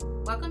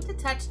Welcome to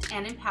Touched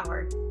and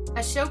Empowered,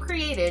 a show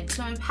created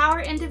to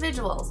empower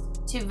individuals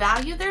to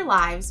value their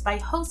lives by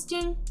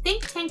hosting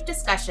think tank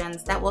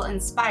discussions that will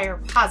inspire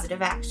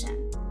positive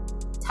action.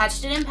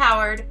 Touched and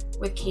Empowered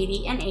with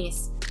Katie and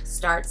Ace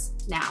starts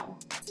now.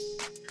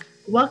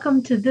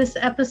 Welcome to this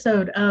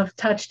episode of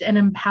Touched and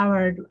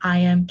Empowered. I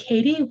am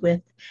Katie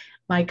with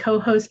my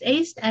co-host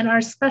Ace and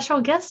our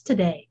special guest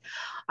today.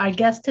 Our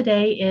guest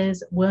today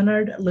is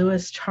Wilnord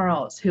Lewis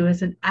Charles, who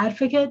is an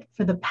advocate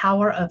for the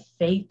power of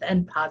faith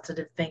and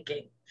positive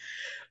thinking.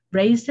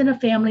 Raised in a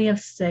family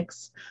of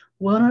 6,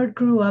 Wilnord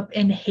grew up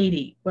in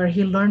Haiti, where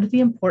he learned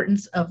the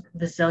importance of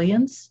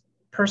resilience,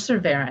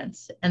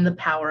 perseverance, and the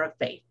power of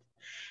faith.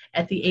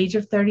 At the age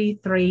of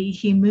 33,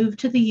 he moved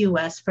to the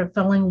U.S.,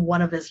 fulfilling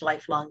one of his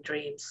lifelong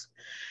dreams.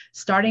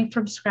 Starting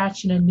from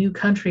scratch in a new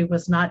country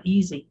was not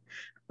easy,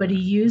 but he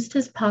used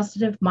his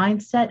positive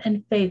mindset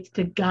and faith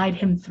to guide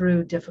him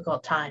through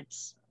difficult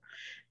times.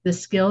 The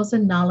skills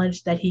and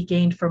knowledge that he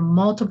gained from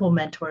multiple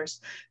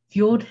mentors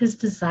fueled his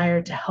desire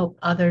to help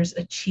others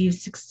achieve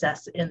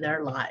success in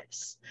their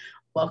lives.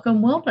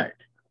 Welcome, Wilnord.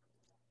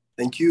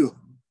 Thank you.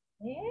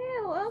 Yeah,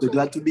 welcome. So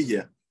glad to be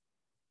here.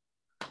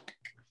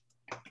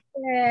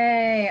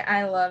 Yay,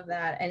 I love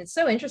that. And it's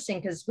so interesting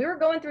because we were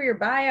going through your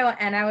bio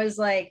and I was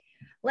like,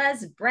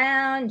 Les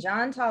Brown,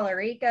 John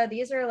Tallarica,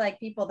 these are like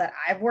people that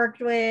I've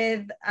worked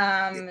with.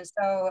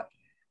 So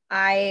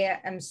I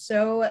am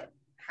so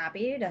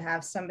happy to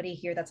have somebody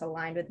here that's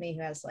aligned with me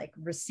who has like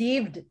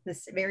received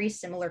this very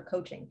similar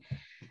coaching.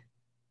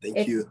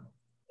 Thank you.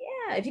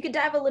 Yeah, if you could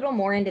dive a little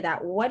more into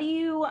that, what do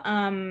you,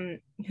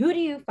 who do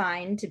you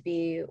find to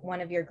be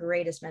one of your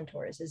greatest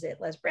mentors? Is it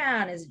Les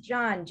Brown? Is it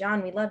John?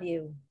 John, we love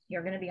you.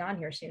 You're going to be on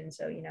here soon.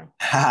 So, you know,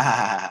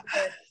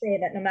 say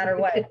that no matter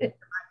what, it's my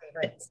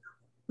favorite. So,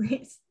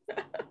 please.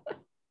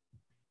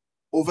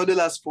 Over the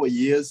last 4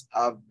 years,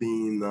 I've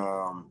been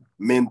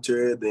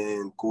mentored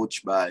and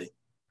coached by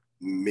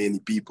many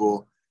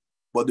people.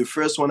 But the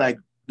first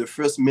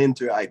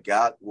mentor I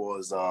got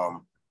was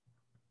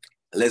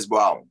Les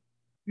Brown.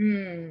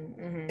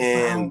 Mm-hmm.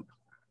 And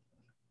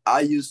I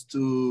used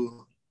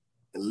to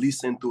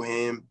listen to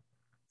him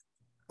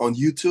on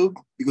YouTube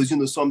because, you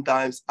know,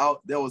 sometimes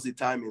there was a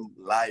time in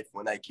life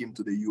when I came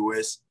to the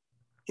US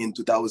in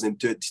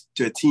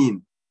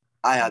 2013.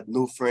 I had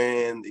no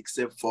friend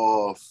except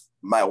for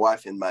my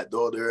wife and my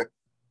daughter,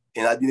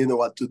 and I didn't know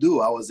what to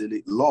do. I was a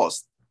little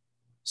lost.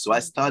 So I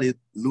started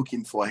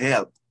looking for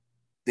help.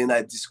 Then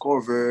I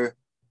discovered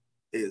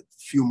a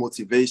few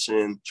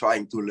motivation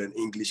trying to learn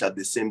English at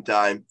the same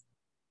time.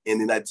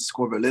 And then I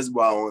discovered Les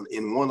Brown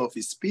in one of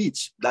his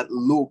speech that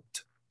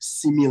looked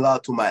similar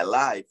to my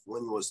life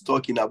when he was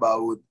talking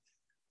about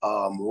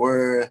how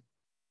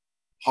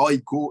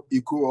he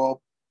grew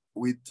up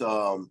with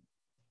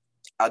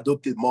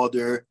adopted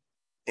mother.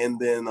 And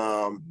then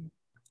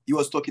he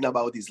was talking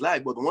about his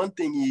life. But one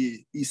thing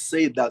he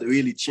said that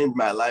really changed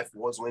my life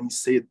was when he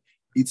said,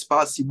 it's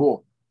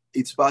possible.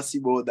 It's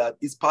possible,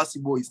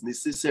 it's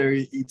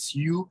necessary, it's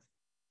you,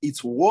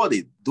 it's worth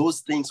it. Those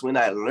things when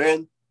I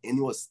learned, and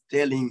he was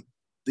telling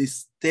the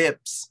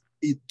steps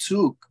it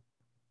took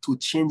to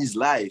change his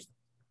life.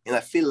 And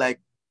I feel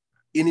like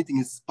anything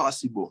is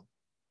possible.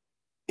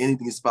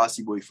 Anything is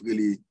possible if you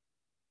really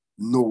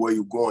know where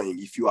you're going,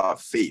 if you have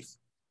faith.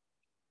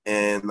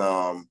 And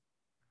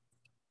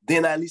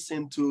then I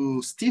listened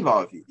to Steve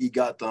Harvey. He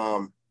got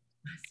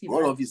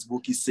one of his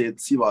books,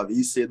 Steve Harvey,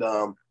 he said,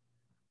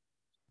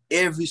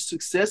 every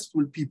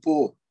successful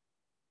people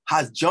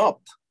has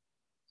jumped.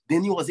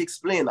 Then he was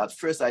explaining. At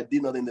first, I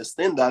did not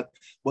understand that.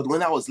 But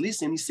when I was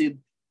listening, he said,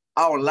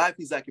 our life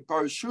is like a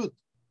parachute.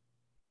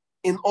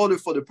 In order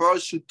for the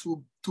parachute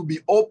to be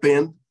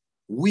opened,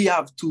 we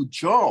have to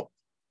jump.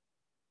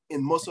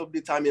 And most of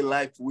the time in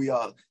life, we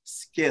are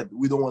scared.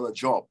 We don't want to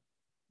jump.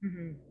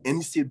 Mm-hmm. And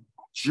he said,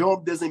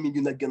 jump doesn't mean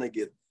you're not going to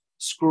get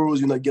screws.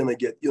 You're not going to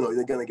get,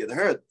 you're going to get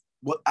hurt.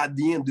 But at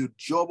the end, the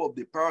job of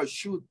the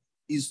parachute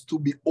is to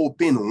be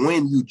open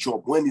when you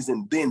jump, when it's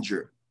in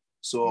danger.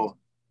 So,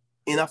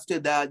 and after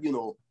that,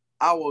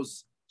 I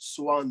was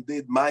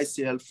surrounded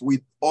myself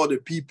with other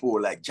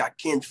people like Jack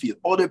Canfield,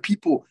 other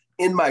people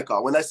in my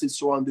car. When I say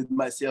surrounded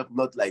myself,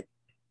 not like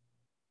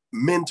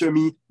mentor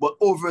me, but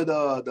over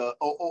the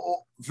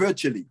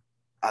virtually.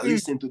 I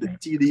listen to the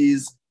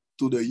TDs,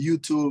 to the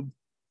YouTube,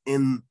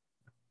 and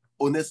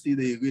honestly,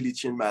 they really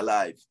changed my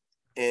life.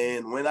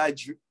 And when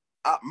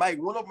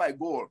one of my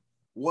goals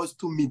was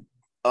to meet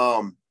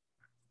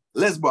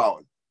Les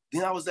Brown.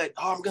 Then I was like,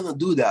 I'm going to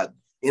do that.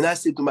 And I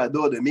said to my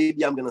daughter,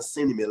 maybe I'm going to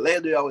send him a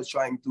letter. I was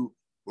trying to,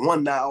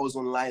 one night I was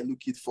online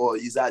looking for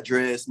his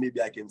address.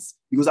 Maybe I can,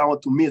 because I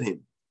want to meet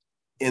him.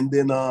 And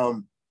then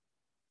the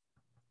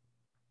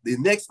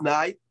next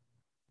night,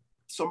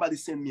 somebody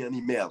sent me an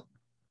email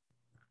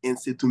and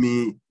said to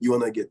me, you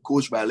want to get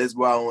coached by Les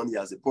Brown? He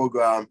has a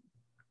program.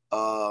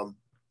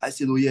 I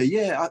said, oh,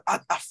 yeah.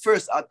 At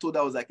first, I thought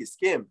that was like a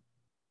scam.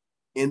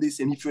 And they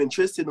said, if you're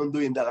interested in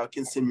doing that, I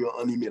can send you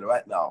an email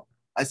right now.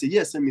 I said,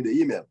 yes, send me the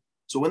email.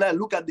 So when I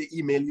look at the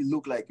email, it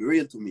looked like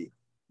real to me.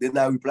 Then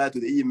I reply to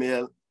the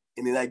email,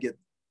 and then I get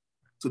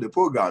to the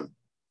program.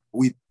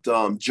 with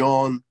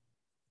John,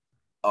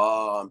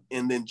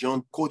 and then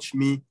John coached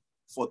me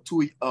for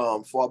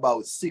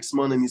about 6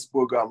 months in his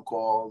program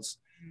called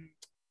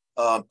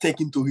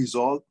Thinking to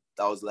Result.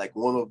 That was like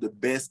one of the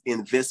best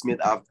investment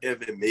I've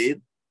ever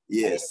made.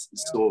 Yes,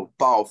 so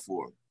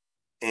powerful.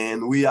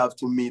 And we have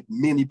to meet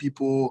many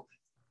people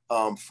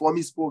from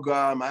his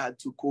program. I had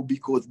to be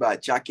coached by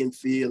Jack and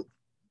Phil.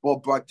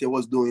 Bob Proctor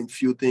was doing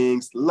few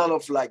things. A lot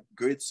of like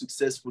great,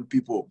 successful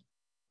people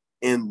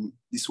in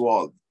this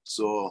world.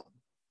 So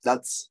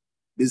that's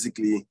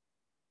basically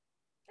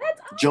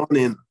John,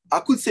 and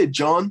I could say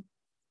John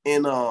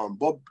and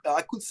Bob.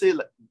 I could say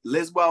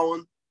Les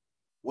Brown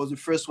was the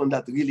first one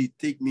that really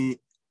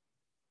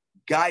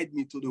guide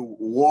me to the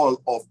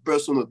world of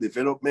personal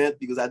development,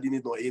 because I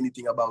didn't know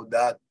anything about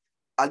that.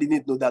 I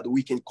didn't know that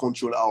we can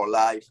control our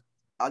life.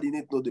 I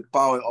didn't know the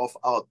power of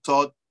our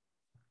thought.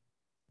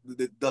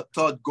 The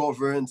thought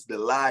governs the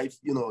life,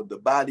 the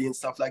body and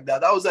stuff like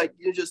that. I was like,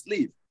 you just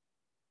live.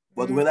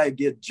 But when I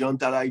get John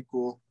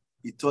Talarico,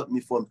 he taught me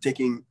from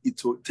taking it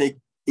to take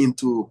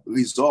into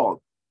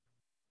result.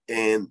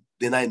 And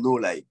then I know,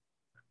 like,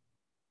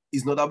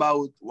 it's not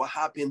about what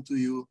happened to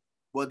you,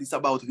 but it's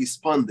about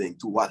responding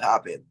to what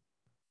happened.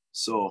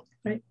 So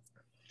right.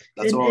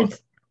 That's all.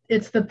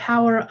 It's the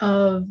power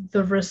of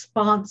the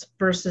response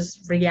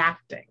versus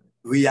reacting.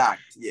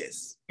 React,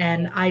 yes.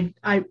 And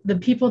the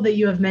people that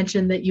you have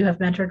mentioned that you have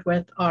mentored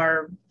with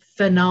are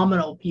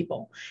phenomenal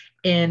people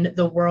in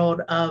the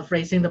world of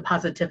raising the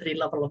positivity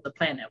level of the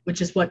planet,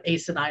 which is what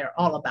ACE and I are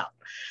all about.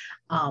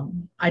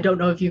 I don't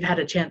know if you've had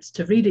a chance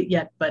to read it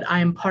yet, but I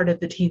am part of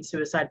the Teen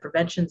Suicide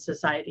Prevention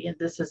Society, and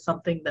this is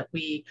something that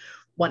we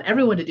want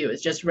everyone to do,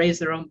 is just raise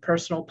their own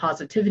personal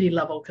positivity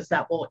level, because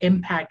that will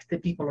impact the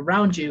people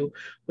around you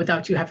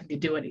without you having to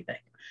do anything.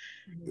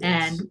 Yes.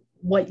 And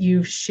what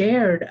you've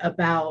shared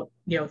about,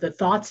 the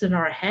thoughts in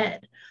our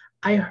head,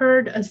 I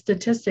heard a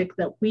statistic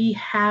that we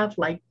have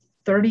like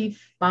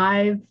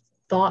 35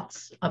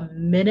 thoughts a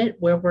minute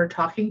where we're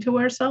talking to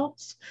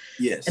ourselves.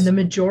 Yes. And the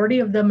majority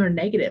of them are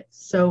negative.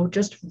 So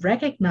just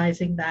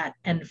recognizing that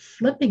and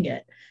flipping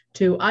it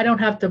to, I don't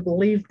have to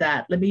believe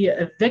that. Let me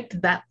evict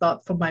that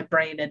thought from my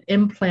brain and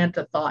implant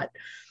a thought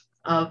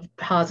of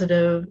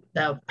positive,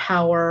 of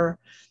power,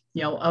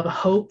 of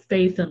hope,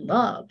 faith, and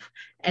love,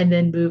 and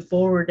then move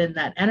forward in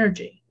that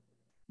energy.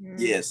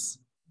 Yes.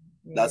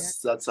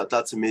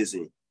 That's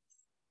amazing.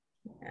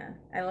 Yeah,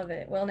 I love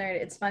it. Wilnord,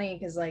 it's funny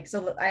because I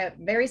have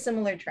very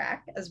similar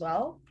track as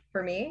well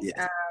for me.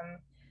 Yes.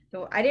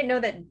 So I didn't know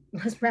that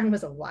Les Brown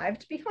was alive,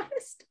 to be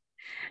honest.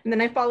 And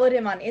then I followed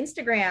him on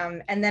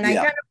Instagram, and then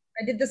I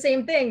did the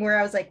same thing where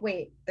I was like,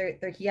 wait,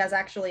 he has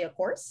actually a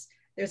course.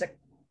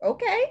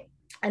 Okay.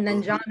 And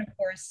then John, of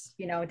course,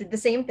 did the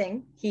same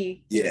thing.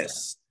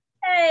 Yes.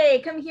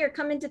 Hey,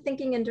 come into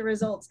thinking into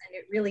results. And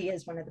it really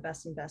is one of the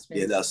best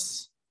investments. Yeah,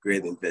 that's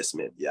great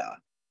investment. Yeah.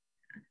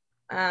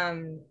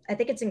 I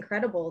think it's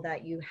incredible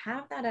that you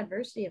have that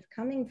adversity of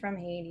coming from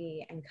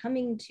Haiti and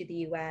coming to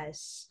the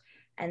US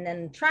and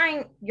then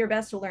trying your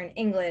best to learn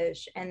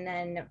English and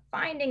then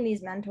finding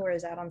these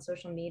mentors out on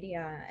social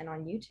media and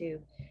on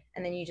YouTube.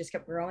 And then you just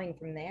kept growing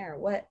from there.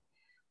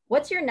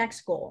 What's your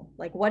next goal?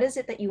 Like, what is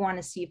it that you want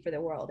to see for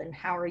the world, and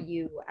how are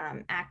you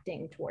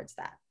acting towards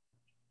that?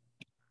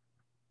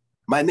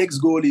 My next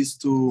goal is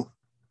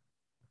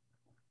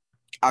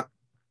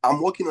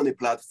I'm working on a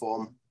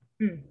platform,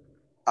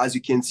 as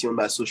you can see on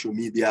my social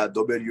media,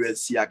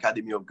 WSC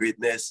Academy of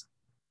Greatness,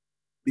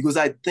 because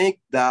I think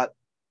that,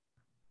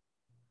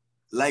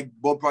 like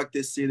Bob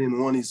Proctor said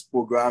in one of his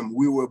program,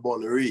 we were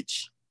born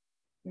rich.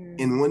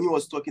 And when he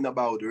was talking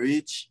about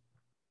rich,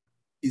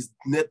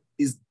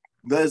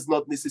 does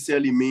not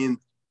necessarily mean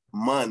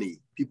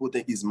money. People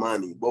think it's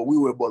money, but we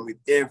were born with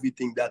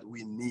everything that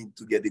we need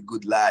to get a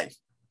good life.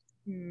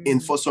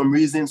 And for some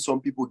reason,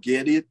 some people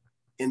get it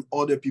and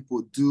other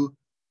people do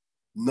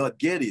not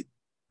get it.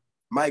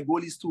 My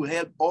goal is to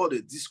help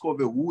others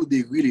discover who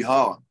they really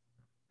are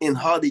and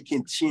how they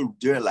can change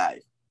their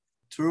life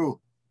through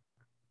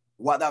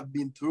what I've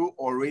been through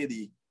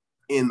already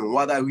and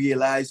what I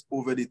realized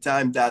over the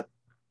time, that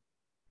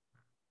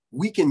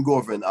we can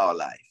govern our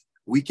life.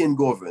 We can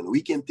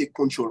take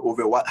control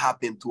over what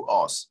happened to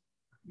us.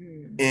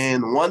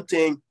 And one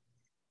thing,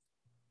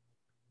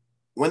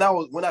 when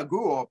I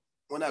grew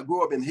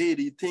up in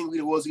Haiti,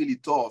 things was really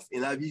tough.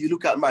 And if you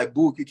look at my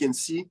book, you can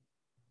see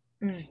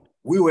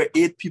we were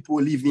 8 people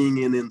living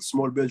in a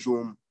small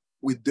bedroom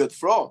with dirt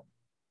floor.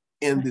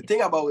 And the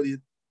thing about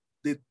it,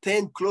 the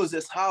 10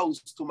 closest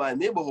house to my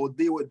neighborhood,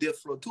 they were dirt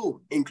floor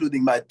too,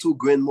 including my 2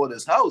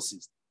 grandmothers'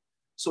 houses.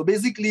 So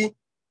basically,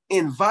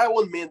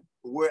 environment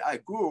where I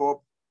grew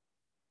up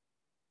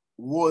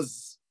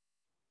was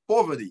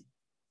poverty.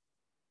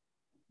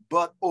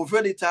 But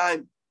over the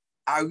time,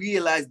 I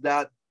realized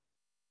that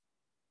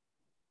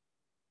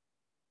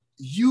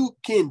you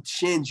can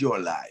change your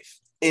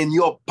life, and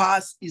your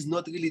past is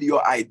not really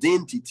your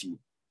identity.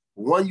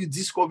 When you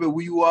discover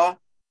who you are,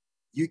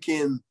 you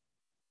can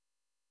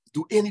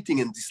do anything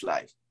in this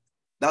life.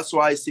 That's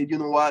why I said, you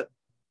know what?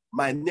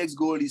 my next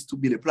goal is to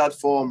build a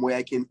platform where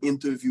I can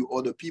interview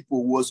other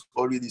people who was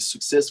already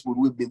successful,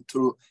 who've been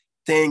through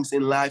things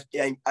in life.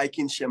 I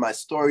can share my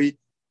story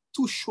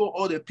to show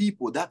other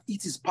people that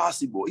it is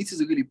possible. It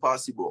is really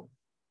possible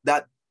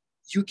that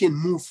you can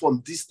move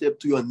from this step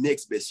to your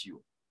next best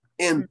you.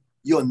 And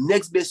your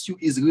next best you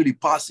is really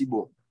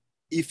possible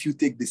if you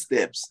take the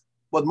steps.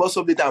 But most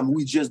of the time,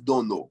 we just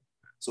don't know.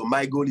 So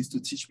my goal is to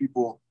teach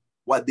people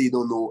what they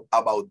don't know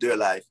about their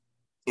life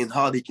and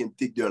how they can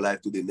take their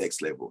life to the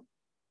next level.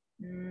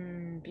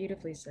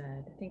 Beautifully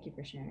said. Thank you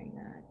for sharing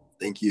that.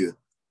 Thank you.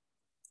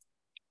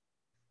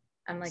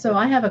 So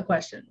I have a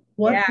question.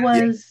 What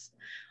was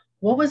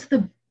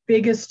the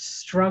biggest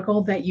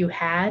struggle that you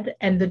had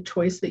and the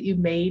choice that you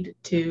made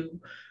to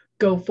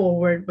go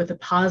forward with a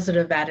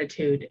positive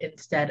attitude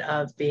instead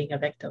of being a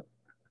victim?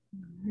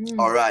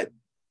 All right.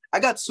 I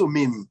got so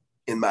many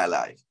in my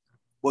life.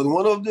 But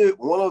one of the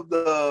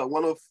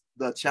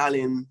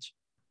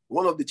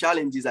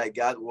challenges I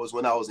got was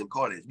when I was in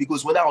college.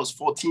 Because when I was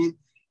 14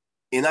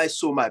 and I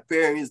saw my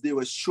parents, they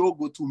were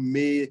struggle to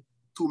make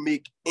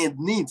end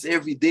meets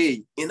every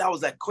day. And I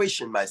was like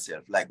questioning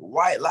myself, like,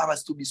 why life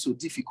has to be so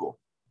difficult?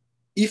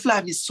 If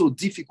life is so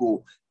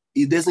difficult,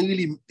 it doesn't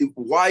really,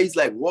 why is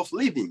like worth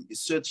living?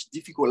 It's such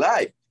difficult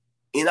life.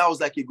 And I was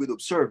like a good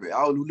observer.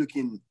 I was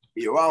looking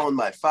around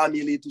my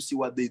family to see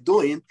what they're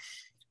doing.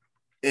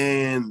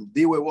 And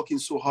they were working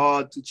so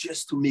hard to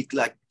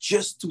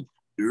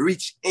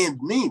reach end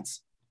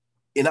needs.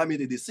 And I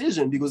made a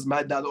decision because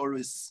my dad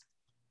always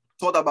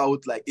thought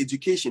about like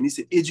education. He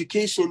said,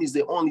 education is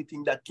the only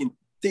thing that can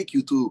take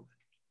you to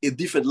a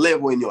different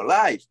level in your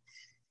life.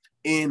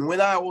 And when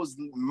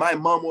my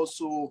mom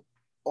also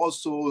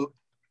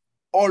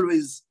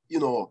always,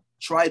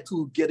 try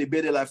to get a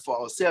better life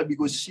for herself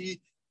because she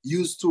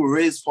used to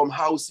raise from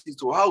houses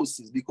to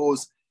houses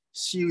because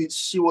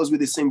she was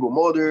with a single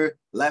mother.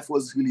 Life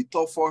was really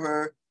tough for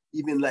her,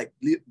 even like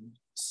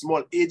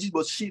small ages,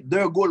 but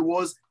their goal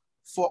was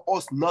for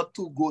us not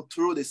to go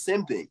through the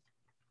same thing.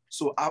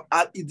 So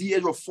at the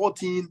age of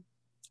 14,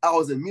 I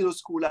was in middle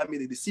school. I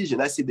made a decision.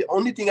 I said, the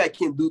only thing I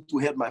can do to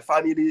help my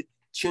family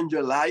change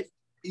their life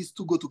is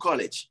to go to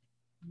college.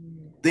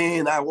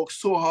 Then I worked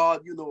so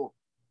hard, Even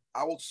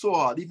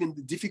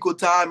the difficult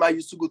time, I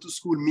used to go to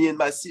school. Me and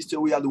my sister,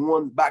 we had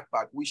one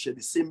backpack. We shared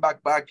the same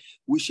backpack.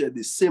 We shared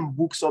the same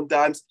book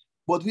sometimes,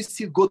 but we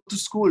still go to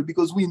school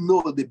because we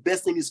know the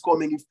best thing is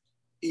coming.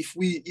 If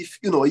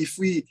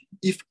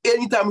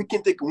anytime we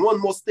can take one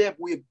more step,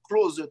 we're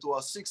closer to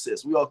our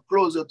success. We are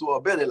closer to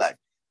our better life.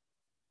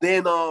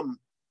 Then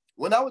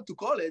when I went to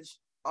college,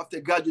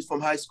 after graduating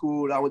from high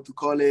school, I went to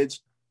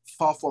college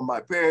far from my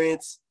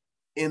parents,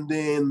 and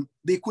then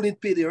they couldn't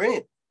pay the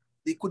rent.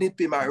 They couldn't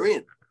pay my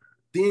rent.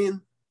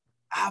 Then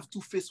I have to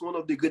face one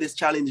of the greatest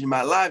challenges in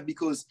my life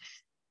because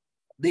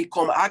they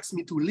come ask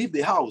me to leave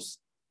the house.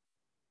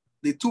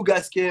 The two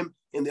guys came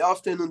in the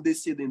afternoon. They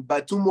said, and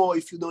by tomorrow,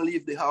 if you don't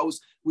leave the house,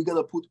 we're going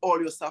to put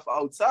all your stuff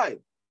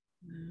outside.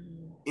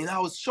 And I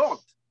was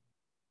shocked.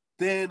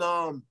 Then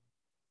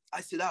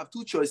I said, I have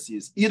two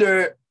choices.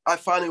 Either I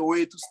find a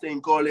way to stay in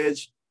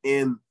college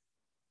and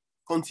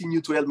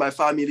continue to help my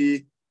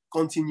family,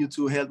 continue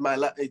to help my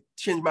life,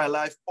 change my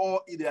life,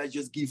 or either I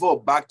just give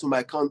up back to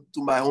my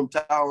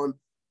hometown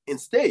and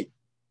stay.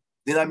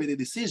 Then I made a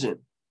decision.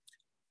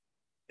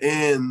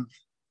 And,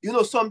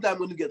 sometimes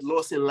when you get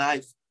lost in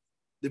life,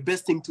 the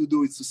best thing to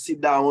do is to sit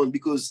down,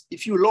 because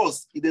if you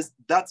lost,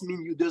 that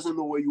means you doesn't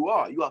know where you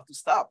are. You have to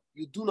stop.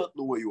 You do not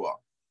know where you are.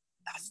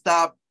 I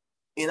stopped,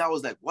 and I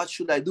was like, what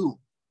should I do?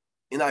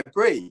 And I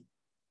prayed.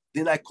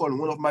 Then I called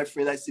one of my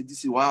friends. I said,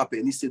 this is what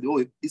happened. He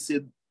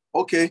said,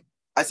 okay.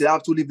 I said, I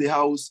have to leave the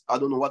house. I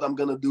don't know what I'm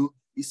going to do.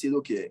 He said,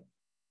 okay,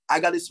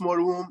 I got a small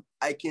room.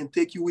 I can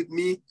take you with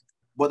me,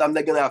 but I'm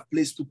not going to have a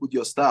place to put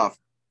your stuff.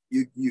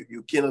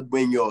 You cannot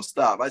bring your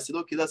stuff. I said,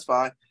 okay, that's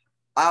fine.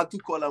 I had to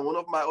call on one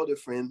of my other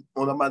friends,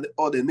 one of my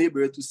other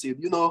neighbors to say,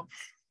 can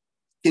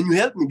you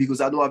help me? Because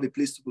I don't have a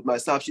place to put my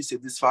stuff. She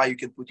said, this is fine. You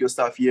can put your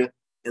stuff here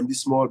in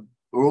this small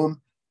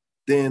room.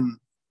 Then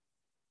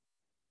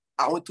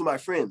I went to my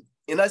friend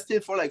and I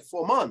stayed for like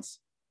 4 months.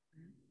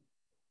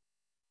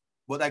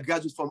 But I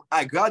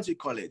graduated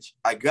college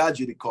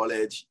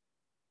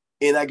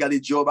and I got a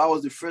job. I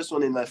was the first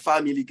one in my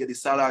family to get a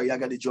salary. I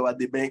got a job at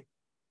the bank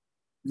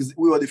because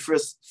we were the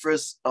first.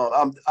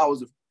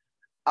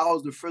 I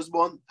was the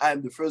firstborn. I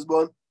am the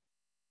firstborn.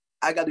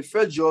 I got the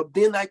first job.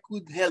 Then I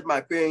could help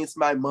my parents,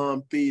 my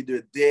mom pay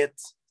their debt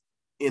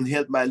and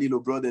help my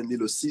little brother and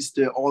little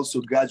sister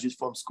also graduate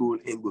from school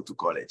and go to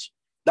college.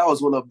 That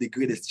was one of the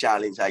greatest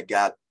challenge I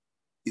got,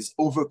 is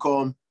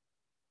overcome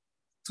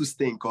to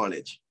stay in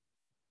college.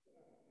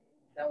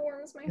 That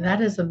warms my heart.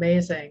 That is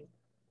amazing.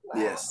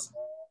 Wow. Yes.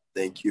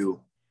 Thank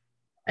you.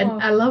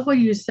 And I love what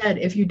you said.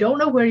 If you don't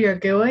know where you're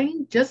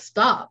going, just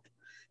stop.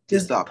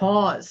 Just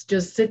pause.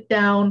 Just sit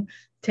down,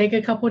 take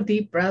a couple of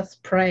deep breaths,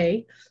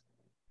 pray,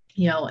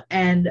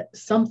 and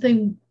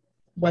something,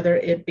 whether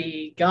it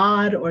be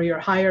God or your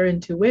higher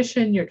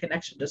intuition, your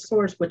connection to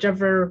source,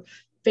 whichever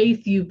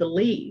faith you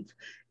believe,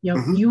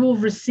 you will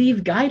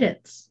receive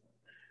guidance.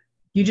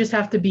 You just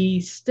have to be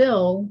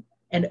still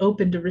and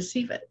open to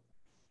receive it.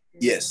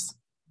 Yes.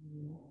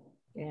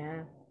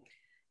 Yeah.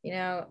 You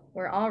know,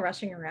 we're all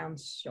rushing around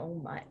so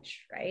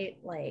much, right?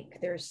 Like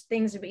there's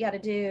things that we got to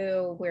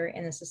do. We're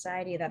in a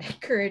society that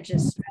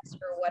encourages stress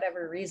for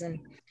whatever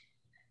reason.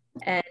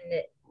 And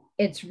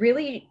it's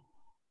really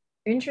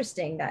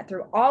interesting that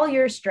through all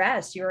your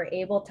stress, you're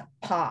able to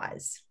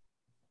pause.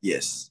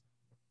 Yes.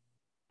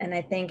 And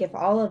I think if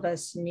all of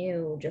us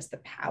knew just the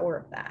power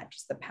of that,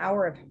 just the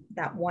power of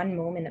that one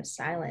moment of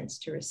silence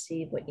to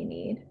receive what you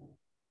need,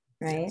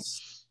 right?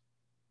 Yes.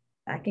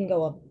 That can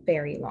go a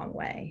very long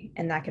way.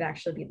 And that could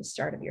actually be the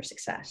start of your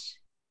success.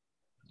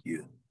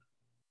 Yeah.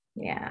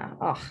 Yeah.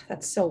 Oh,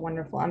 that's so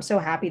wonderful. I'm so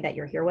happy that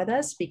you're here with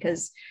us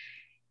because,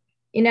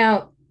 you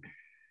know,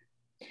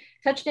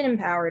 Touched and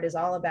Empowered is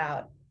all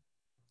about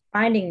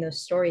finding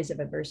those stories of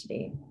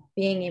adversity,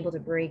 being able to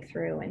break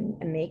through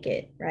and make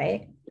it,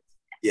 right?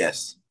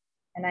 Yes.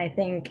 And I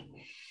think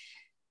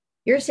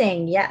you're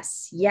saying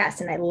yes, yes.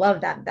 And I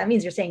love that. That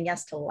means you're saying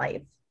yes to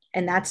life.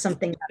 And that's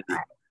something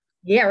that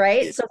yeah,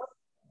 right. Yes. So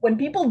when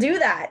people do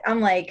that,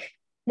 I'm like,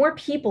 more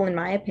people, in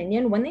my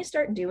opinion, when they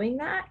start doing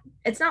that,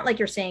 it's not like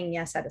you're saying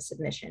yes out of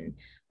submission,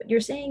 but you're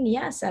saying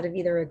yes out of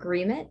either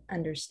agreement,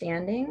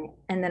 understanding,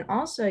 and then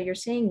also you're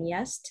saying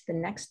yes to the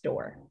next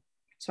door.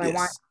 So Yes. I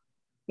want,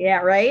 yeah,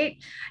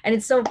 right. And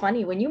it's so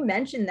funny when you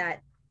mentioned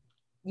that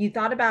you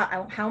thought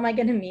about how am I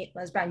going to meet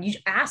Les Brown? You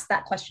asked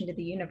that question to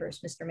the universe,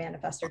 Mr.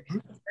 Manifester.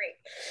 That's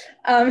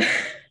great.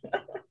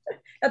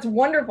 That's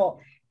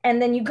wonderful.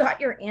 And then you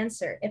got your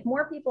answer. If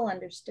more people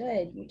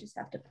understood, you just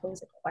have to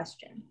pose a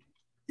question.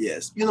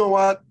 Yes. You know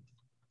what?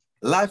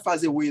 Life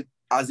has a way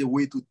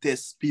to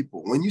test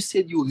people. When you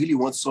said you really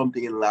want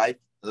something in life,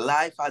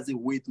 life has a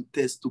way to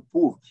test, to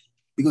prove.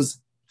 Because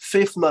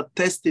faith not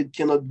tested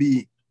cannot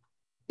be,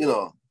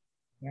 proved.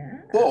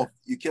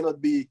 You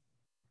cannot be,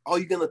 how are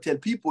you going to tell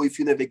people if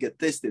you never get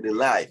tested in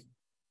life?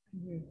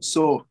 Mm-hmm.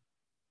 So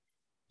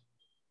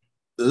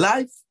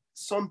life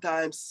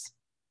sometimes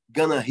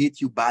gonna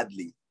hit you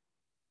badly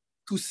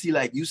to see,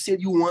 like you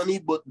said you want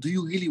it, but do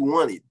you really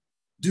want it?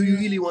 Do you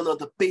really want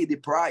to pay the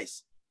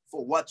price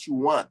for what you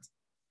want?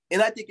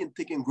 And I think in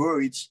Taking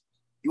Courage,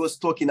 he was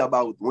talking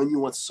about when you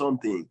want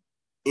something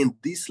in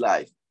this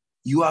life,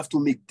 you have to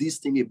make this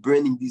thing a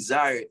burning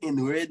desire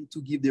and ready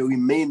to give the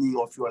remaining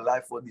of your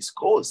life for this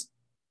cause.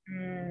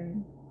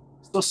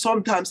 So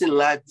sometimes in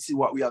life, this is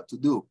what we have to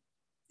do.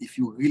 If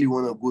you really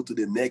want to go to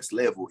the next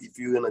level, if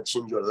you're going to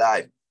change your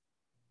life,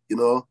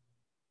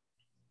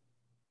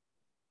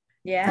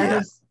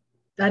 Yeah.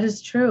 That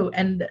is true.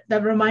 And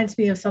that reminds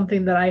me of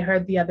something that I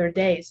heard the other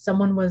day.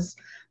 Someone was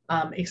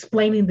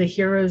explaining the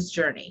hero's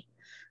journey,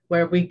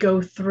 where we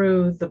go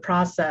through the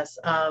process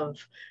of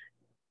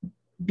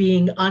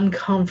being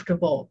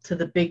uncomfortable to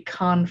the big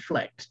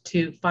conflict,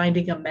 to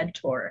finding a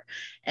mentor,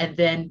 and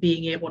then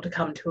being able to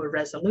come to a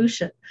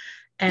resolution.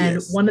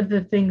 And one of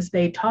the things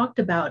they talked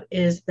about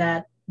is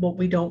that what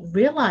we don't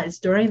realize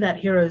during that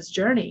hero's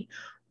journey,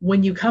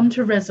 when you come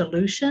to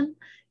resolution,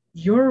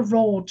 your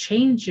role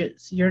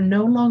changes. You're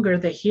no longer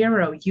the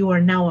hero. You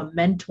are now a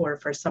mentor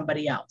for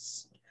somebody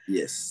else.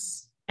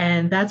 Yes.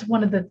 And that's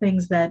one of the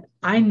things that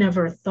I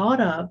never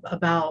thought of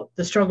about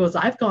the struggles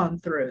I've gone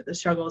through, the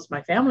struggles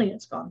my family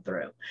has gone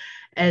through,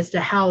 as to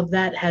how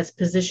that has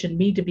positioned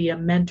me to be a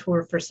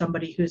mentor for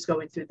somebody who's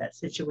going through that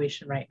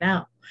situation right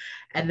now.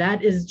 And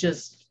that is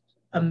just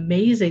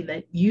amazing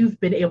that you've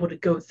been able to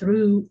go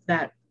through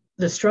that,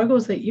 the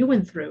struggles that you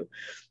went through,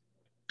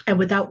 and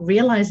without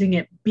realizing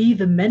it, be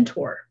the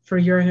mentor for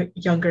your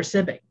younger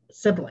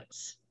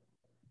siblings.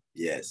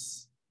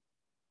 Yes.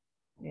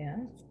 Yeah,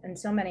 and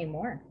so many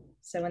more.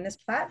 So in this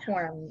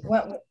platform,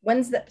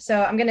 when's the?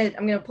 So I'm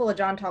gonna pull a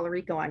John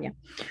Tallarico on you.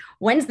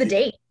 When's the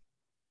date?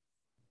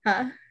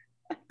 Huh?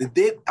 The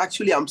date,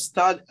 actually,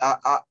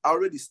 I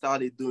already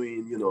started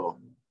doing.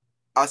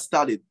 I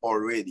started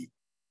already.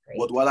 Great.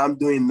 But what I'm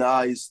doing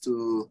now is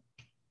to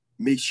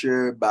make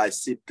sure by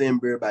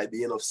the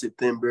end of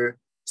September.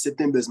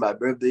 September is my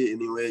birthday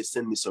anyway.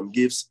 Send me some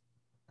gifts.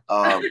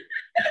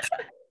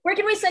 Where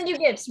can we send you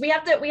gifts? We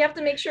have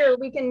to make sure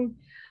we can.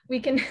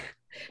 Do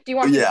you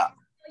want me to tell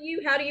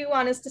you? How do you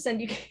want us to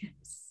send you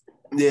gifts?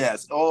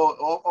 Yes.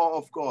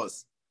 Of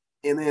course.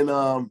 And then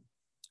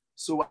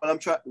so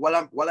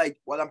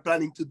what I'm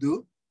planning to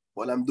do,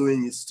 what I'm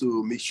doing is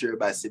to make sure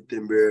by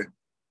September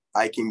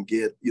I can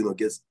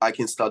I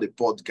can start a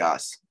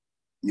podcast,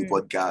 a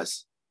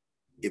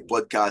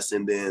podcast,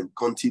 and then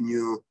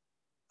continue.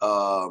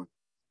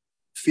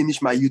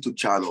 Finish my YouTube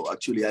channel.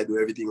 Actually, I do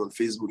everything on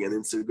Facebook and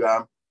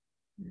Instagram,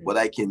 but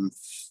I can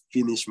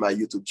finish my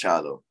YouTube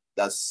channel.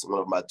 That's one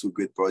of my two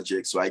great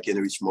projects, so I can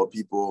reach more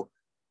people,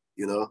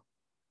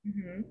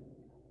 Mm-hmm.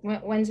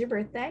 When's your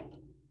birthday?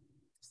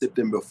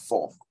 September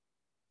 4th.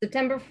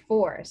 September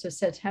 4th. So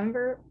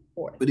September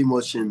 4th. Pretty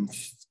much in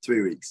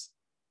 3 weeks.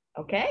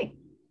 Okay.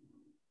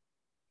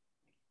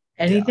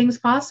 Anything's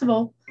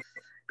possible.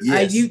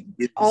 Yes.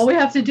 All we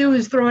have to do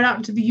is throw it out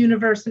into the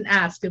universe and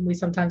ask, and we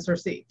sometimes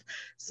receive.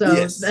 So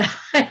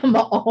I am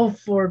all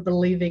for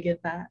believing in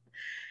that.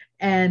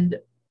 And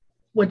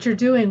what you're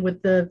doing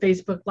with the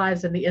Facebook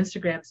Lives and the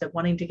Instagrams and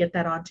wanting to get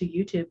that onto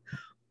YouTube.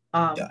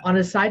 On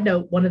a side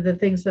note, one of the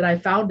things that I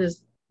found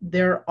is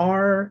there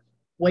are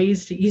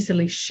ways to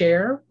easily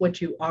share what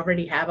you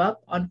already have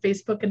up on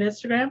Facebook and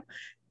Instagram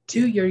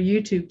to your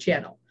YouTube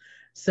channel.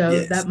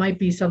 So that might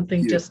be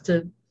something just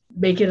to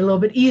make it a little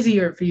bit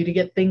easier for you to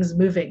get things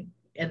moving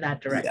in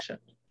that direction.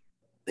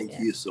 Thank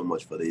you so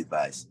much for the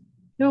advice.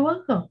 You're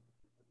welcome.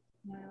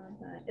 I love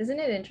that. Isn't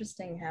it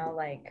interesting how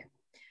like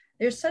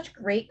there's such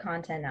great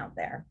content out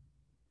there?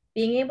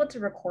 Being able to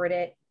record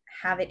it,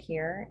 have it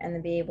here, and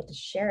then be able to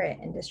share it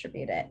and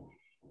distribute it.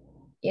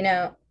 You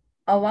know,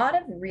 a lot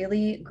of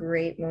really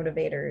great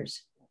motivators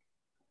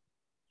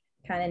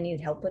kind of need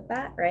help with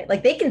that, right?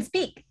 Like they can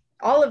speak.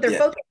 All of their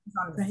focus is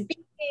on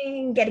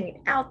speaking, getting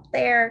it out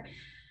there.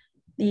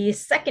 The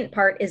second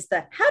part is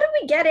how do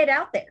we get it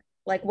out there?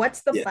 Like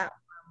what's the platform?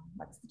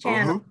 What's the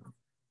channel?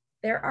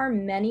 There are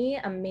many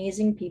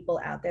amazing people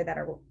out there that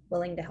are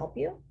willing to help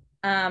you.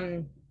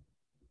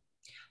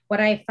 What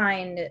I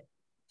find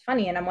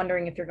funny, and I'm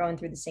wondering if you're going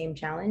through the same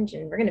challenge,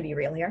 and we're going to be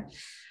real here.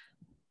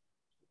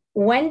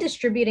 When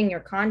distributing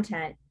your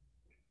content,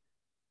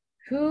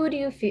 who do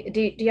you feel,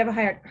 do you have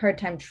a hard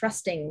time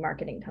trusting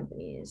marketing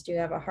companies? Do you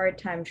have a hard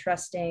time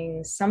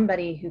trusting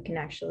somebody who can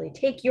actually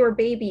take your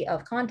baby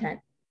of content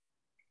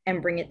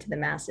and bring it to the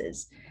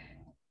masses?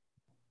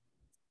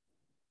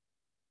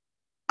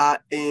 I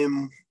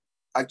am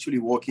actually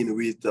working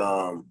with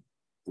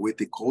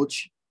a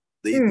coach.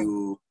 They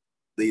do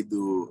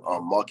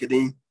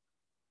marketing.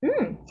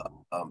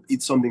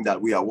 It's something that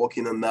we are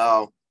working on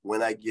now.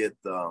 When I get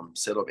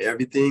set up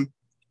everything,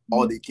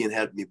 or they can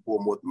help me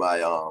promote my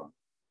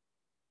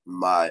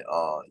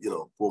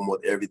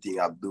promote everything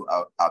I'm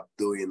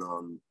doing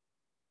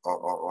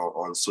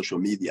on social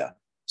media.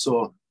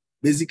 So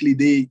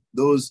basically,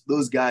 those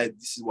guys,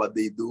 this is what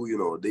they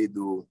do.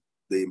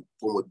 They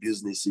promote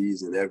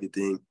businesses and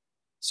everything.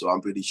 So I'm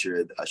pretty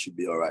sure I should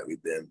be all right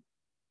with them.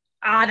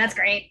 Ah, that's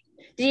great.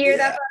 Do you hear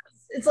that?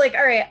 It's like,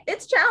 all right,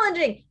 it's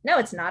challenging. No,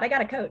 it's not. I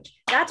got a coach.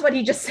 That's what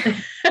he just said.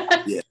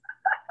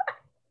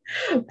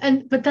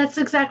 But that's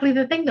exactly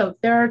the thing, though.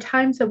 There are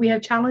times that we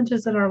have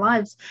challenges in our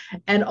lives,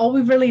 and all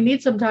we really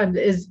need sometimes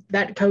is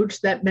that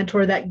coach, that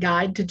mentor, that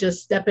guide to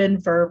just step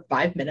in for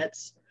 5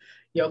 minutes,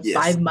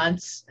 5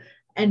 months,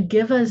 and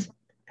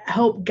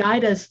help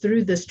guide us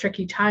through this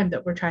tricky time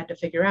that we're trying to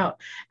figure out.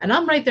 And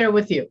I'm right there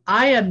with you.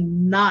 I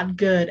am not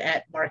good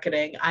at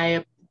marketing. I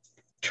am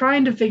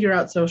trying to figure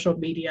out social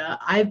media.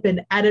 I've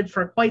been at it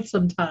for quite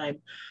some time,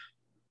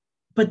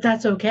 but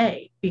that's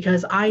okay,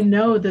 because I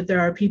know that there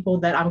are people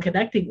that I'm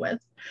connecting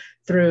with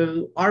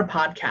through our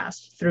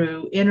podcast,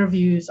 through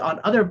interviews on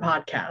other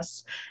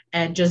podcasts,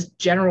 and just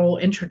general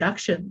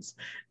introductions,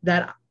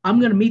 that I'm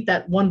going to meet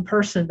that one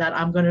person that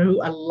I'm going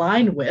to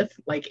align with,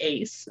 like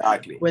Ace.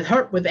 Exactly.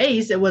 With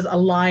Ace, it was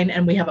align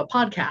and we have a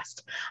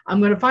podcast. I'm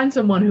going to find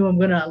someone who I'm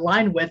going to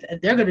align with, and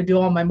they're going to do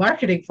all my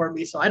marketing for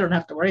me, so I don't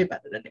have to worry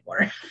about it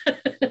anymore.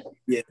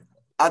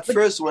 At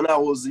first, when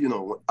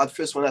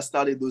I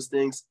started those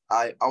things,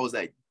 I was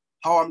like,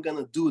 how I'm going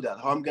to do that?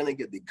 How I'm going to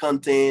get the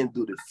content,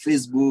 do the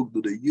Facebook,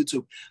 do the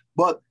YouTube.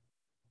 But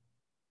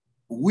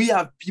we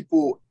have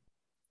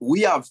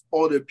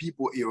other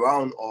people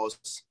around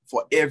us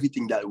for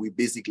everything that we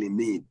basically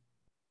need.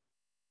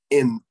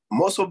 And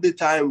most of the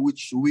time,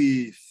 which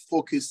we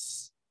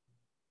focus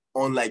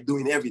on like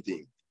doing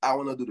everything. I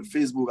want to do the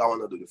Facebook, I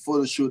want to do the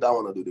photo shoot, I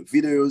want to do the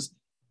videos.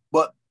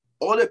 But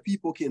other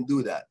people can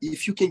do that.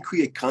 If you can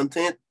create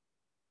content,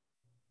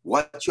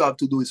 what you have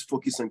to do is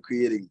focus on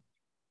creating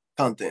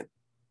content.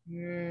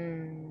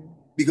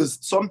 Because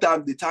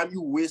sometimes the time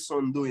you waste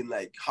on doing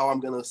like how I'm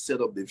going to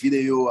set up the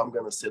video, I'm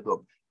going to set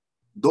up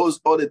those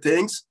other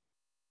things,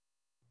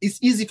 it's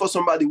easy for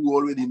somebody who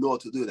already know how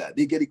to do that.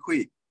 They get it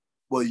quick.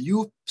 But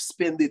you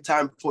spend the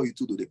time for you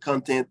to do the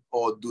content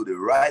or do the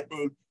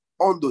writing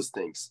on those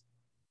things.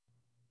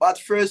 But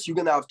first, you're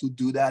going to have to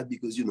do that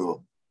because,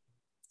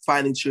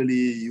 financially,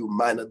 you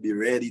might not be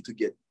ready to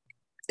get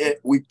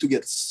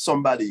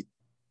somebody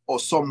or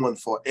someone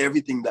for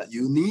everything that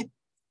you need.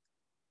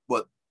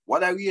 But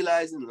what I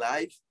realized in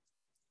life,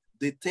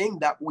 the thing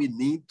that we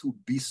need to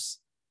be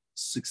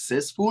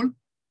successful,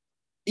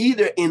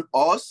 either in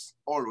us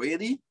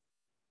already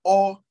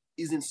or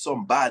is in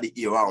somebody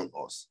around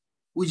us.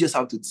 We just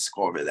have to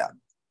discover that.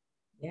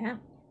 Yeah.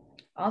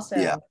 Also,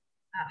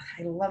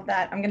 I love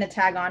that. I'm going to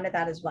tag on to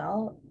that as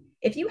well.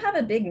 If you have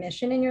a big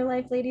mission in your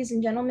life, ladies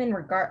and gentlemen,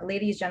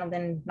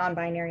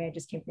 non-binary, I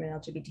just came from an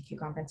LGBTQ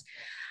conference.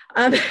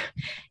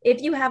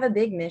 If you have a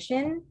big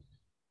mission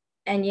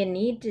and you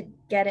need to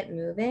get it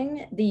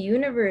moving, the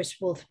universe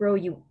will throw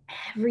you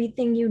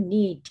everything you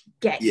need to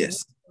get you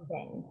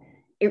moving.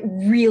 It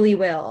really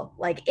will,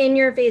 like in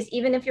your face.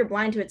 Even if you're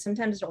blind to it,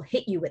 sometimes it'll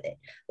hit you with it.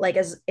 Like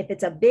if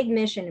it's a big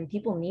mission and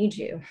people need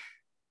you.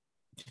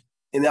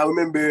 And I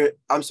remember,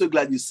 I'm so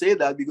glad you say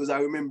that, because I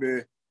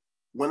remember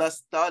when I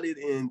started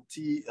in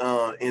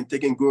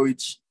taking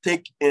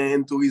Tech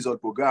and Tourism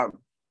program,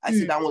 I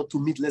said I want to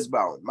meet Les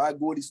Brown. My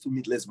goal is to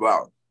meet Les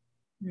Brown.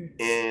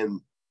 And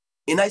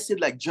And I said,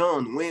 like,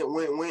 John,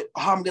 when,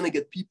 how I'm going to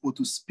get people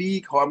to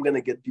speak, how I'm going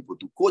to get people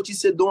to coach. He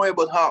said, don't worry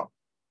about how.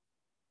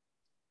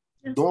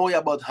 Don't worry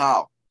about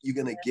how you're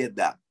going to get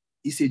that.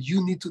 He said,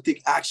 you need to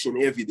take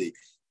action every day.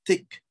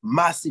 Take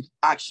massive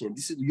action.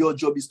 This is your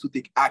job, is to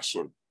take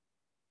action.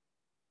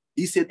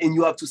 He said, and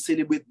you have to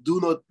celebrate. Do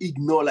not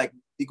ignore, like,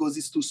 because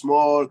it's too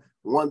small,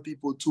 1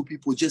 people, 2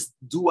 people, just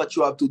do what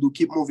you have to do.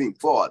 Keep moving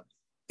forward.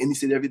 And he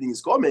said, everything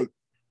is coming.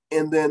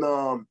 And then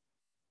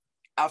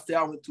after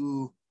I went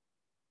to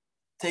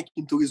Think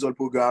Into Result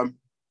program,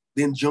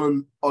 then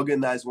John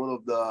organized one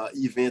of the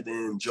events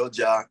in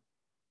Georgia.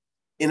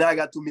 And I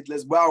got to meet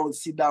Les Brown,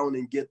 sit down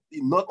and get,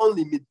 not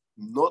only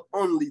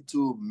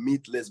to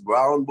meet Les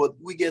Brown, but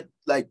we get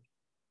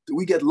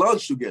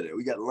lunch together.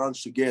 We got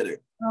lunch together.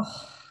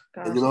 Oh,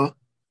 gosh. And, you know,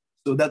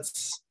 so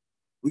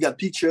we got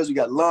pictures, we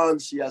got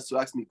lunch. He has to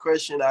ask me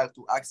question. I have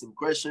to ask him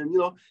question. You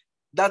know,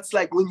 that's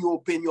like when you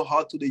open your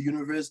heart to the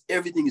universe,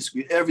 everything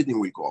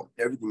will come.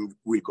 Everything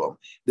will come.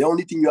 The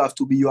only thing you have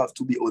to be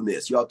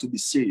honest. You have to be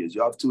serious.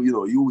 You have to, you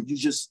know, you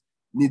just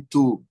need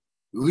to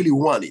really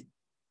want it.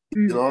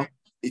 You know,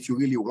 if you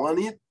really want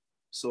it,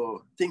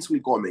 so things will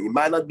come. It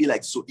might not be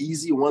like so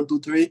easy, 1, 2,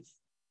 3,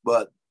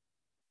 but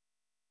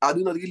I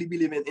do not really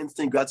believe in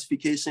instant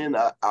gratification.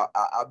 I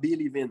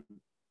believe in,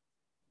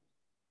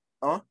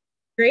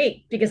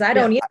 Great, because I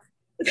don't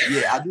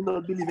either. I do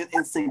not believe in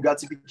instant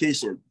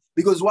gratification.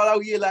 Because what I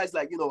realized,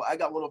 like, you know, I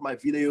got one of my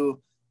video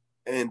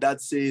and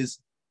that says,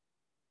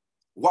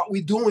 what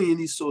we're doing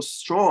is so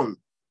strong.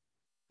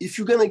 If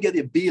you're going to get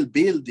a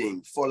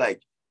building for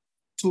like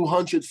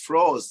 200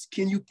 floors,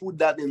 can you put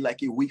that in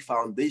like a weak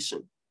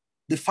foundation?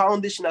 The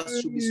foundation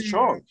has to be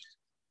strong.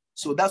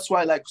 So that's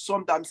why, like,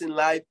 sometimes in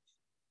life,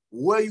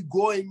 where you're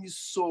going is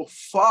so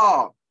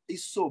far,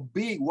 it's so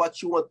big,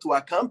 what you want to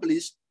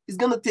accomplish, it's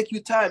going to take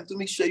you time to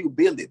make sure you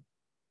build it.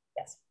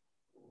 Yes.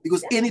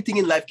 Because anything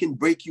in life can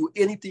break you,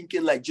 anything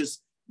can like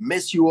just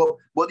mess you up.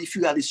 But if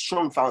you got a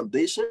strong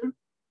foundation,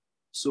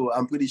 so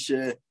I'm pretty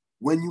sure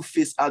when you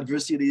face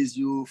adversities,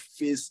 you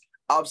face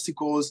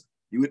obstacles,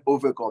 you will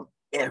overcome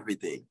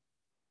everything.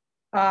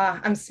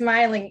 I'm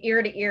smiling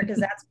ear to ear because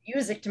that's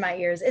music to my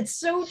ears. It's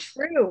so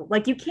true.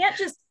 Like, you can't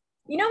just,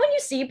 you know, when you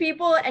see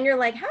people and you're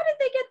like, how did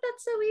they get that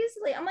so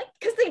easily? I'm like,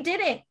 because they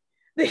didn't.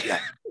 Yeah.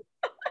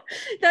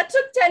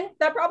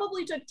 that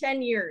probably took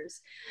 10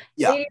 years.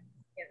 Yeah.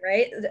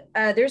 Right.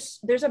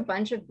 There's a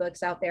bunch of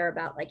books out there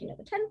about, like, you know,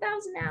 the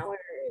 10,000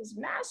 hours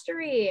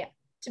mastery.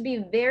 To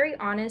be very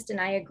honest, and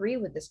I agree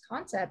with this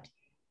concept,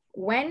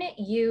 when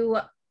you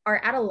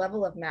are at a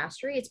level of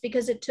mastery, it's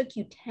because it took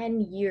you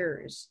 10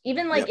 years.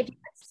 Even like if you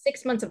had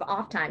 6 months of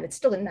off time, it's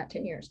still in that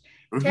 10 years.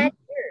 10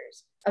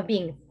 years of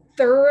being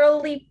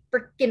thoroughly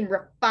freaking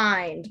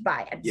refined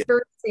by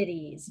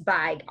adversities,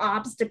 by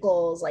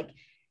obstacles. Like,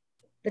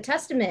 the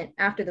testament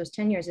after those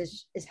 10 years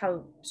is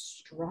how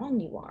strong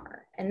you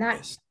are. And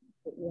that's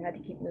you had to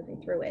keep moving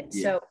through it.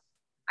 So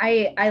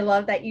I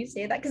love that you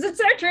say that, because it's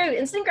so true.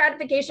 Instant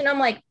gratification. I'm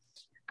like,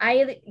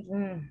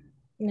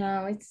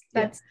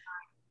 that's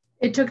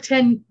it took a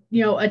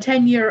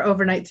 10-year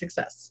overnight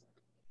success.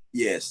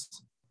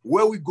 Yes.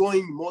 Where we're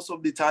going most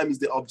of the time is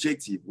the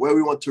objective, where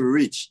we want to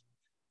reach.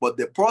 But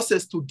the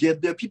process to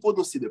get there, people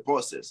don't see the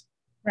process.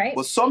 Right.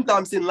 But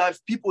sometimes in life,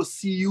 people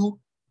see you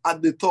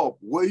at the top,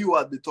 where you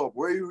are at the top,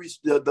 where you reach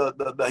the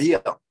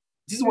hill.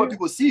 This is what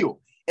people see you.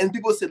 And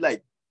people say,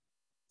 like,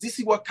 this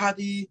is what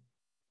Kadi,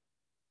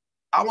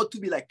 I want to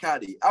be like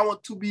Kadi. I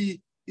want to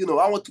be,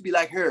 I want to be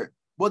like her.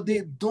 But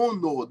they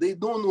don't know. They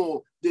don't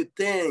know the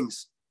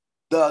things,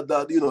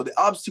 the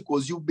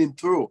obstacles you've been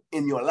through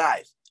in your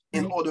life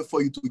in order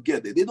for you to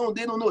get there. They don't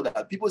know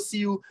that. People see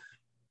you,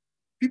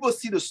 people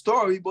see the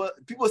story,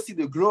 but people see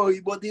the glory,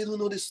 but they don't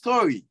know the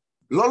story.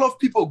 A lot of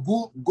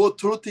people go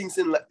through things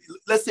in life.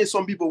 Let's say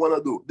some people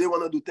want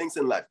to do things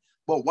in life.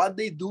 But what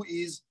they do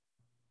is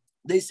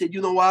they say,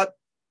 you know what?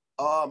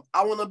 I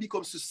want to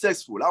become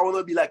successful. I want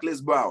to be like Les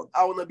Brown.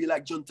 I want to be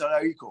like John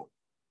Talarico.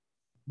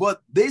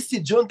 But they see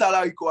John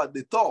Talarico at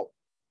the top.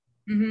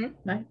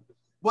 Right.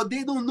 But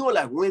they don't know,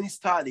 like, when he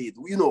started,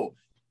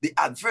 the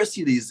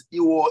adversities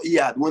he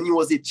had when he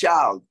was a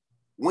child,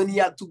 when he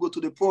had to go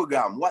to the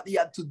program, what he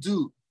had to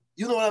do.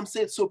 You know what I'm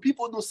saying? So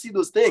people don't see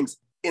those things.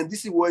 And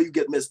this is where you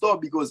get messed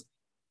up, because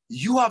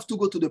you have to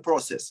go to the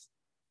process.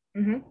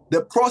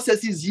 The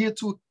process is here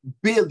to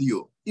build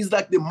you. It's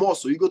like the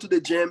muscle. You go to the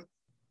gym,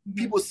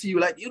 people see you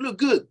like, you look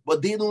good,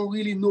 but they don't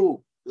really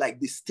know, like,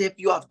 the step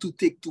you have to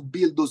take to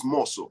build those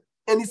muscle.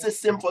 And it's the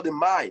same for the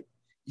mind.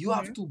 You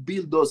have to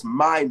build those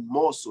mind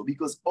muscle,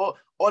 because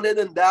other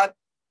than that,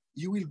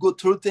 you will go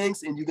through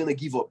things and you're going to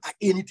give up.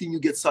 Anything you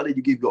get started,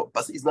 you give up.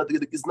 But it's not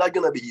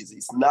going to be easy.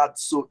 It's not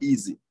so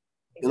easy,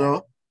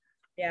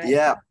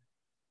 Yeah.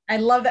 I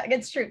love that.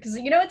 It's true. Because,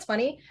 it's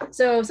funny.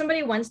 So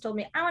somebody once told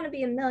me, I want to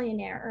be a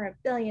millionaire or a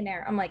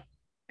billionaire. I'm like,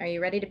 are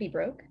you ready to be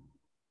broke?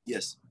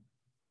 Yes.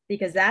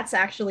 Because that's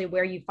actually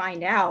where you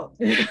find out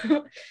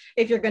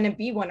if you're going to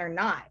be one or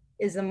not,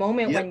 is the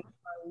moment when you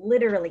are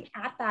literally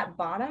at that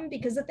bottom.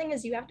 Because the thing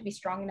is, you have to be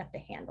strong enough to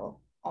handle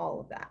all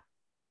of that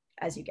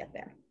as you get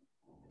there.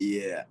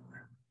 Yeah.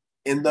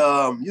 And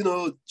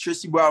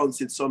Tracy Brown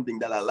said something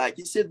that I like.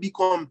 He said,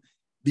 becoming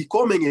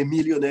a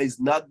millionaire is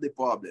not the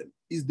problem.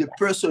 It's the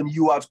person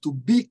you have to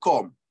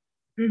become.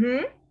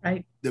 Mm-hmm.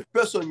 Right. The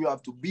person you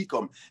have to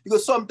become.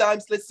 Because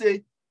sometimes, let's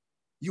say,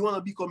 you want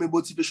to become a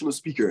motivational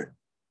speaker.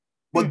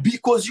 But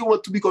because you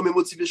want to become a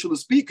motivational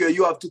speaker,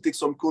 you have to take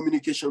some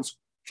communications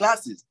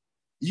classes.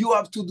 You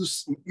have to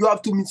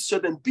meet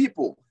certain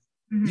people.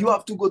 Mm-hmm. You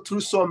have to go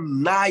through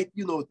some night,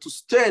 to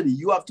study.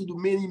 You have to do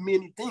many,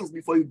 many things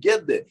before you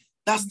get there.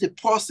 That's the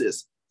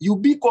process. You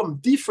become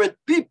different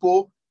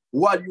people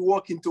while you're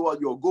working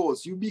toward your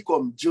goals. You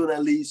become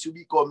journalists. You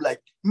become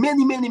like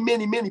many, many,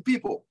 many, many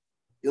people,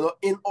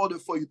 in order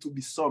for you to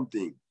be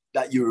something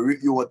that you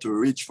want to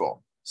reach for.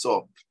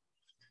 So,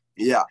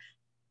 yeah.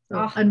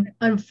 So,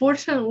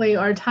 unfortunately,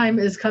 our time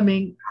is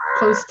coming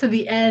close to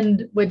the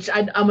end, which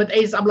I'm with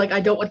Ace. I'm like, I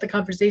don't want the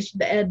conversation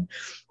to end.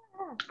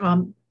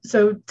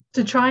 So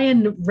to try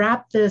and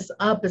wrap this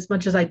up as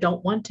much as I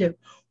don't want to,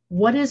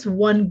 what is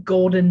one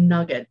golden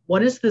nugget?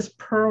 What is this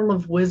pearl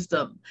of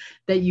wisdom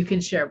that you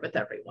can share with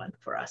everyone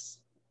for us?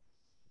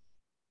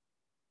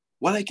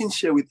 What I can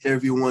share with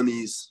everyone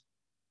is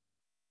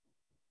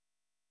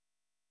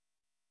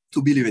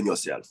to believe in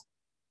yourself.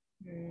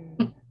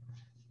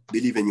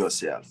 Believe in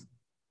yourself.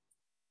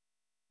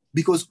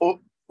 Because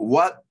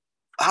what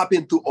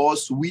happened to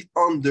us, we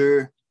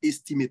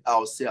underestimate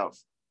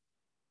ourselves.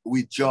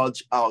 We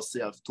judge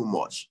ourselves too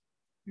much.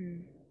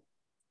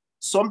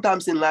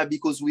 Sometimes in life,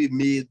 because we've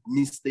made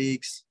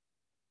mistakes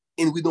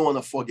and we don't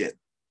want to forget,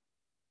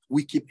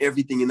 we keep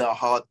everything in our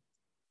heart.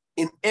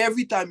 And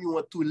every time you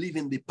want to live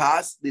in the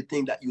past, the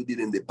thing that you did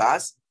in the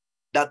past,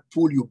 that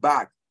pull you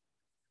back.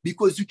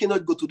 Because you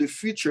cannot go to the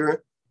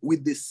future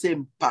with the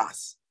same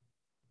past.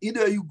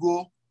 Either you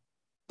go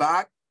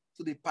back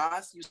to the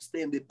past, you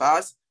stay in the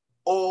past,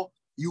 or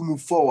you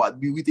move forward,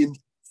 be with a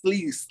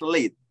clean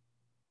slate,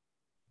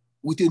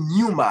 with a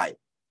new mind.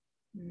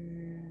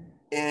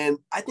 And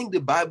I think the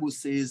Bible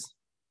says,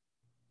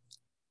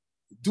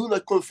 do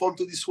not conform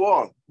to this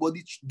world, but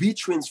be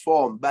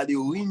transformed by the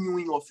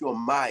renewing of your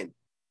mind.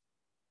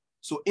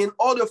 So in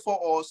order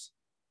for us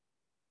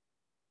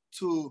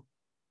to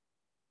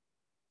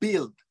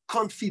build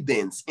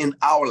confidence in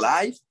our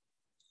life,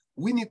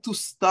 we need to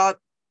start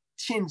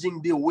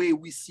changing the way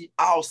we see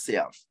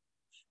ourselves,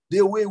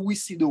 the way we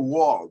see the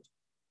world.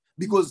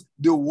 Because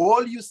the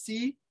world you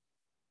see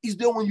is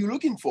the one you're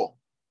looking for.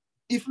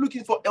 If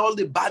looking for all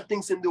the bad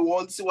things in the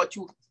world, this is what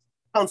you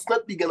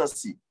constantly gonna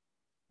see.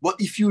 But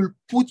if you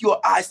put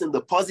your eyes on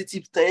the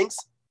positive things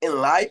in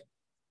life,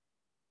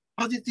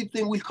 positive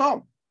thing will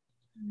come.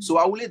 So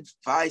I will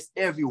advise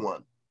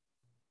everyone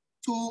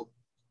to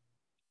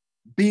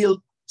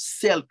build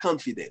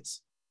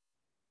self-confidence.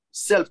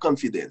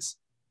 Self-confidence.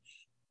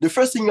 The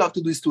first thing you have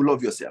to do is to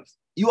love yourself.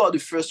 You are the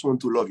first one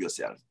to love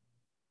yourself.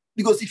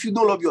 Because if you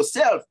don't love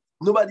yourself,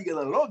 nobody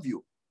gonna love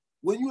you.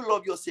 When you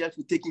love yourself,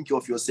 you're taking care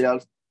of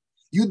yourself.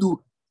 You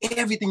do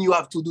everything you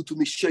have to do to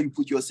make sure you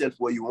put yourself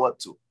where you want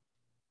to.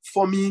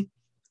 For me,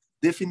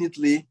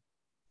 definitely,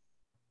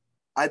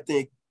 I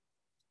think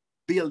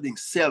building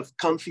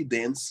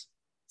self-confidence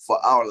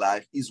for our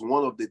life is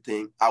one of the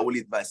things I will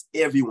advise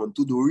everyone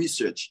to do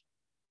research,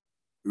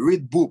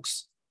 read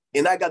books.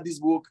 And I got this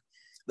book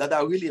that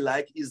I really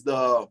like is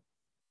The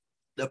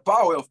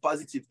Power of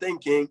Positive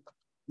Thinking.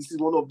 This is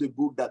one of the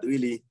books that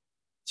really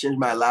changed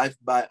my life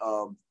by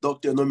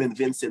Dr. Norman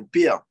Vincent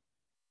Peale.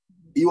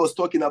 He was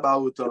talking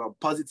about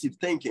positive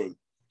thinking.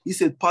 He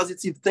said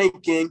positive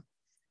thinking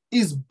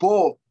is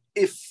both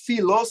a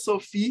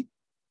philosophy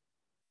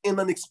and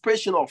an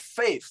expression of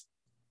faith.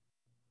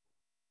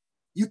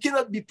 You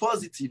cannot be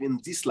positive in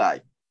this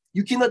life.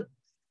 You cannot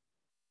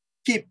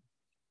keep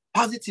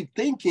positive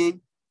thinking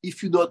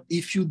if you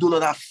do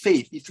not have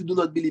faith, if you do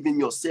not believe in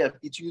yourself,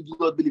 if you do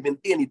not believe in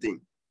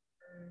anything.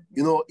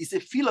 It's a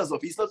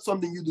philosophy. It's not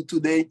something you do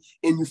today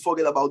and you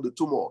forget about the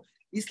tomorrow.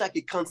 It's like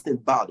a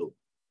constant battle.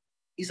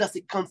 It's just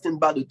a constant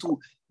battle to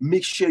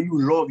make sure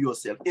you love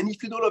yourself. And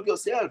if you don't love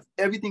yourself,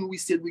 everything we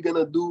said we're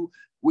going to do,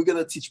 we're going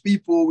to teach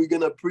people, we're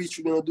going to preach,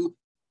 we're going to do,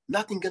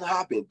 nothing can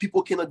happen.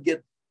 People cannot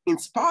get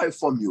inspired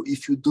from you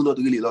if you do not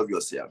really love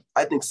yourself.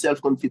 I think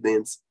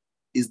self-confidence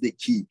is the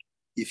key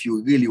if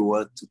you really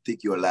want to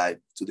take your life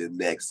to the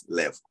next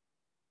level.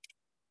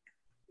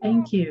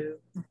 Thank you.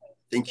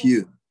 Thank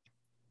you.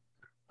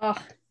 Oh,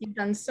 you've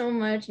done so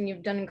much and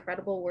you've done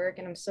incredible work.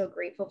 And I'm so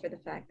grateful for the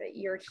fact that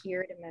you're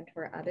here to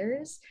mentor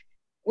others.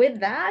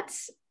 With that,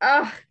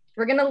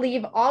 we're going to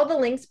leave all the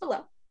links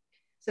below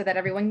so that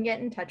everyone can get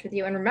in touch with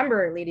you. And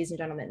remember, ladies and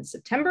gentlemen,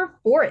 September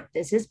 4th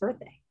is his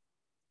birthday.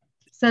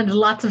 Send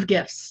lots of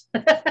gifts.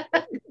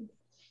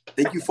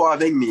 Thank you for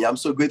having me. I'm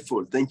so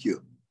grateful. Thank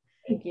you.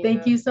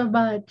 Thank you so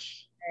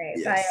much. All right.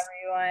 Yes. Bye,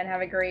 everyone.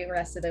 Have a great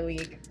rest of the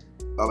week.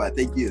 Bye-bye.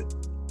 Thank you.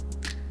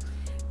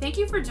 Thank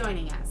you for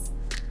joining us.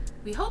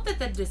 We hope that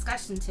the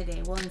discussion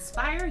today will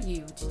inspire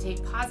you to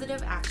take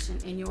positive action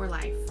in your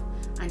life.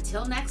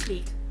 Until next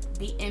week,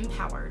 be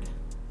empowered.